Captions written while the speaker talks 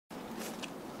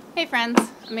Hey friends,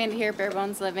 Amanda here, Bare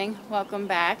Bones Living. Welcome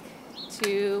back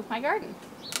to my garden.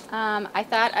 I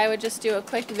thought I would just do a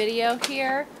quick video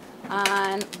here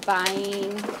on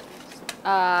buying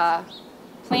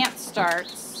plant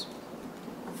starts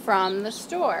from the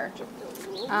store.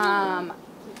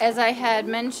 As I had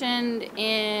mentioned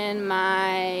in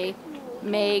my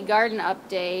May garden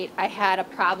update, I had a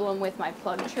problem with my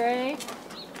plug tray,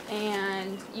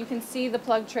 and you can see the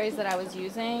plug trays that I was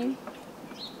using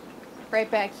right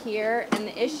back here, and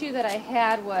the issue that I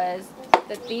had was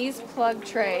that these plug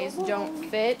trays don't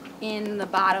fit in the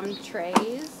bottom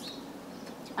trays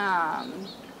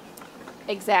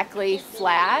exactly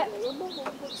flat,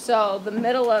 so the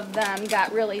middle of them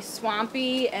got really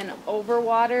swampy and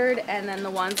overwatered, and then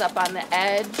the ones up on the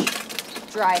edge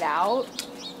dried out.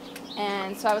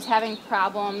 And so I was having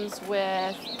problems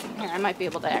with, here, I might be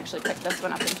able to actually pick this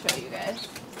one up and show you guys.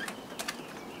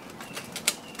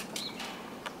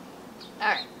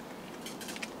 Alright.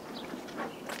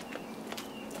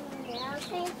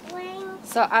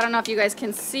 So I don't know if you guys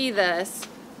can see this,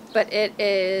 but it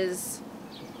is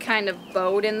kind of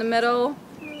bowed in the middle,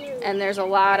 and there's a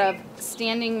lot of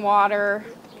standing water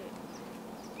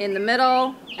in the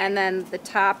middle, and then the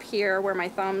top here where my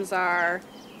thumbs are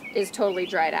is totally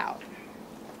dried out.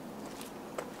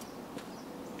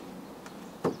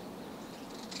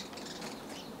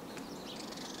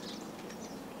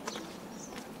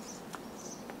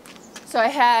 So I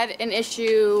had an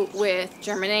issue with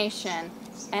germination,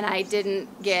 and I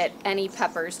didn't get any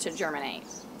peppers to germinate.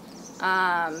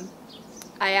 I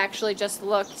actually just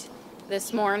looked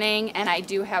this morning, and I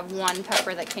do have one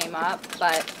pepper that came up,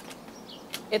 but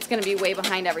it's going to be way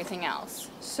behind everything else.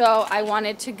 So I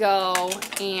wanted to go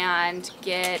and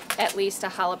get at least a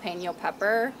jalapeno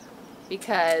pepper,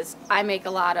 because I make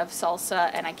a lot of salsa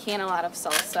and I can a lot of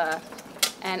salsa.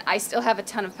 And I still have a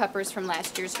ton of peppers from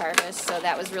last year's harvest, so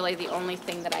that was really the only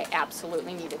thing that I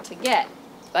absolutely needed to get.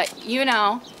 But you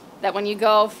know that when you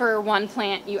go for one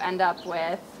plant, you end up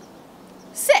with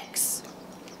 6.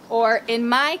 Or in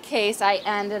my case, I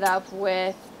ended up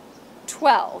with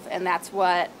 12, and that's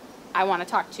what I want to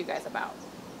talk to you guys about.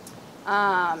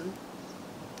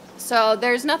 So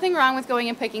there's nothing wrong with going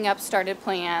and picking up started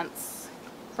plants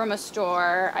from a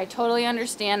store. I totally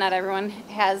understand not everyone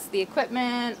has the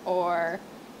equipment or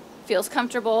feels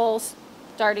comfortable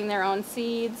starting their own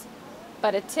seeds,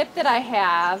 but a tip that I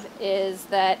have is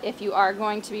that if you are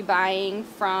going to be buying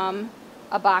from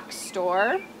a box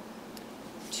store,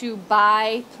 to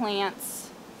buy plants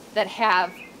that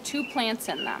have 2 plants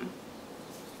in them.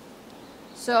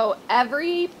 So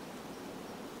every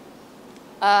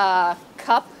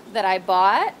cup that I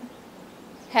bought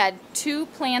had 2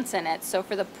 plants in it, so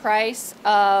for the price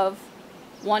of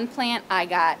 1 plant I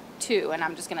got 2, and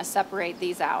I'm just going to separate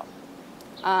these out.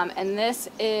 And this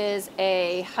is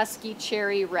a Husky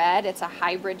Cherry Red. It's a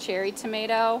hybrid cherry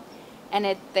tomato,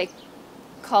 and they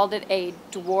called it a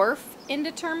dwarf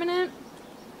indeterminate.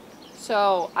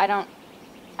 So I don't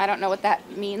know what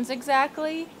that means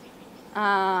exactly.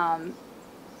 An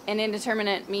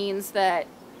indeterminate means that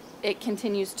it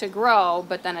continues to grow,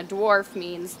 but then a dwarf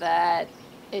means that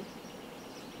it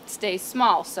stays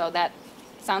small. So that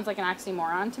sounds like an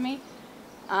oxymoron to me.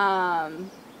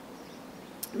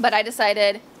 But I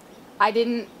decided I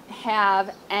didn't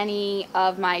have any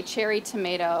of my cherry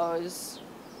tomatoes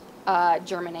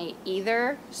germinate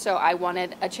either, so I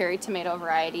wanted a cherry tomato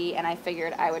variety, and I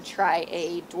figured I would try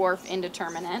a dwarf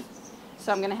indeterminate.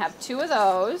 So I'm going to have 2 of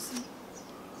those.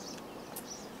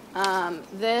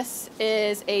 This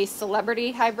is a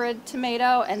Celebrity hybrid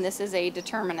tomato, and this is a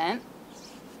determinate.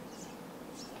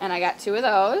 And I got 2 of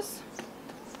those.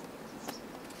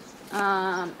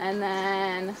 And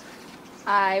then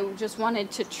I just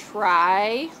wanted to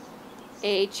try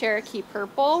a Cherokee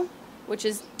Purple, which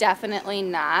is definitely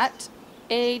not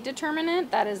a determinate.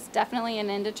 That is definitely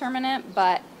an indeterminate,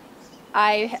 but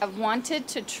I have wanted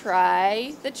to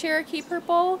try the Cherokee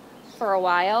Purple for a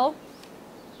while,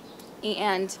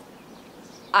 and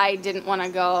I didn't want to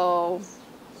go,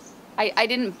 I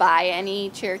didn't buy any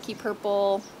Cherokee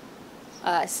Purple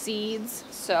seeds,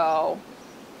 so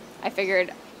I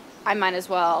figured I might as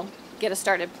well get a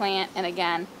started plant. And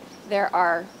again, there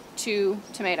are 2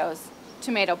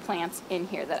 tomato plants in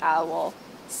here that I will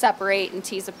separate and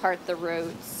tease apart the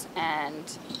roots and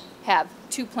have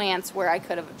 2 plants where I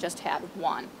could have just had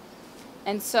 1.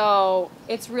 And so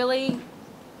it's really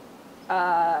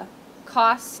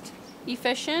cost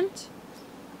efficient,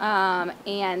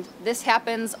 and this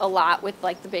happens a lot with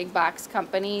like the big box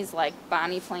companies like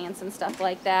Bonnie Plants and stuff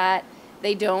like that.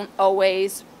 They don't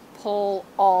always pull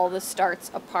all the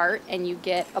starts apart and you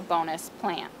get a bonus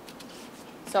plant.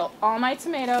 So all my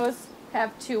tomatoes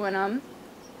have 2 in them.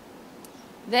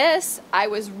 This, I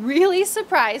was really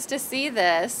surprised to see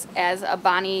this as a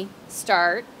Bonnie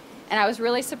start, and I was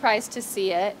really surprised to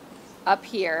see it up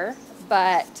here,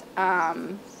 but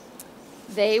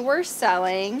they were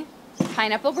selling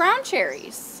pineapple ground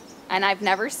cherries, and I've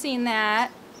never seen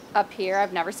that up here.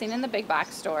 I've never seen it in the big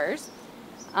box stores.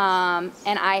 And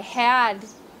I had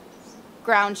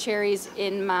ground cherries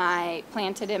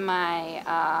planted in my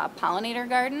pollinator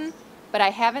garden, but I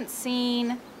haven't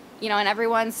seen, you know, and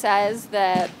everyone says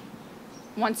that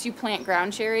once you plant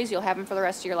ground cherries, you'll have them for the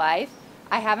rest of your life.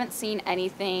 I haven't seen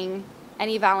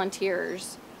any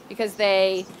volunteers, because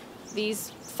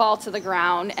these fall to the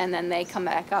ground and then they come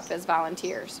back up as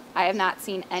volunteers. I have not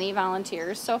seen any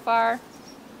volunteers so far.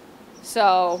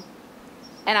 So,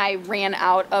 and I ran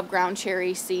out of ground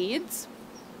cherry seeds.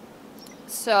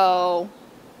 So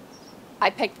I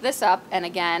picked this up, and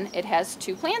again, it has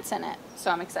 2 plants in it.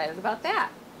 So I'm excited about that.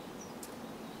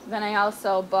 Then I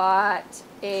also bought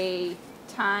a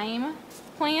thyme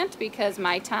plant, because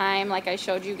my thyme, like I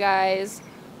showed you guys,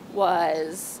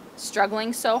 was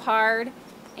struggling so hard,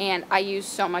 and I use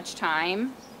so much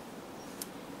thyme.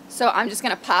 So I'm just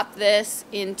going to pop this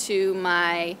into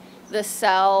the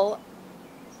cell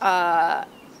on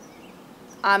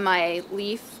my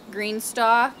leaf green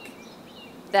stalk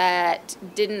that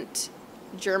didn't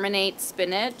germinate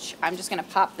spinach. I'm just going to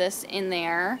pop this in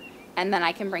there, and then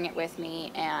I can bring it with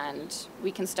me and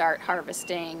we can start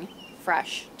harvesting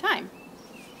fresh thyme.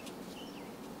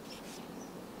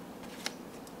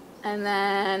 And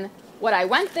then what I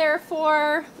went there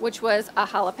for, which was a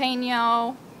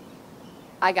jalapeno,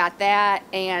 I got that,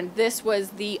 and this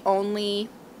was the only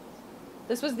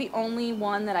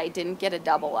one that I didn't get a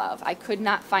double of. I could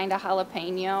not find a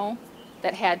jalapeno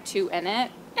that had 2 in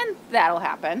it, and that'll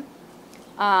happen.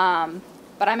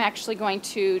 But I'm actually going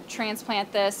to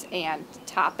transplant this and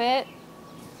top it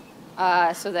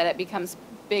so that it becomes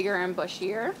bigger and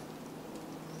bushier.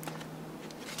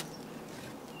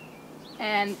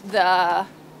 And the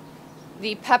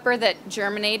pepper that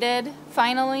germinated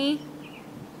finally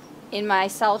in my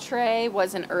cell tray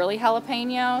was an early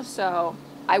jalapeno, so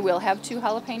I will have 2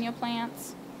 jalapeno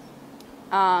plants.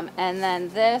 And then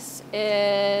this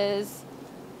is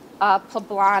a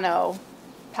poblano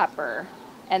pepper,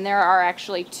 and there are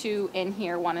actually 2 in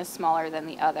here. One is smaller than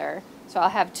the other, so I'll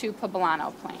have 2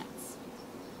 poblano plants.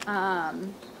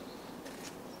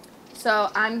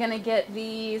 So I'm gonna get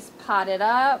these potted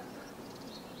up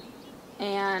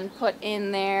and put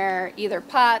in their either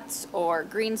pots or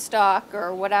green stalk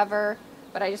or whatever,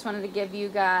 but I just wanted to give you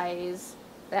guys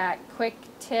that quick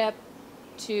tip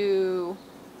to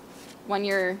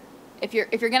if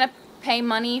you're gonna pay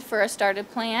money for a started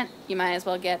plant, you might as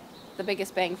well get the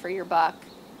biggest bang for your buck.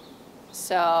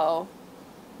 So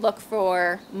look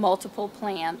for multiple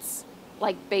plants.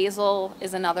 Like basil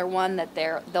is another one that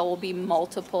there will be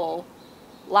lots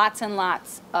and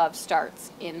lots of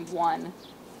starts in one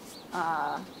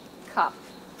cup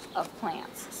of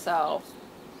plants. So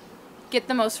get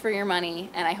the most for your money,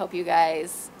 and I hope you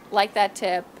guys like that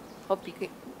tip. Hope you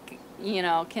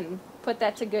can put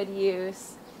that to good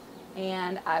use,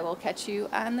 and I will catch you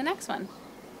on the next one.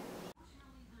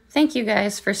 Thank you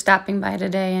guys for stopping by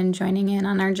today and joining in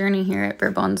on our journey here at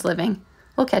Bare Bones Living.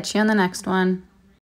 We'll catch you on the next one.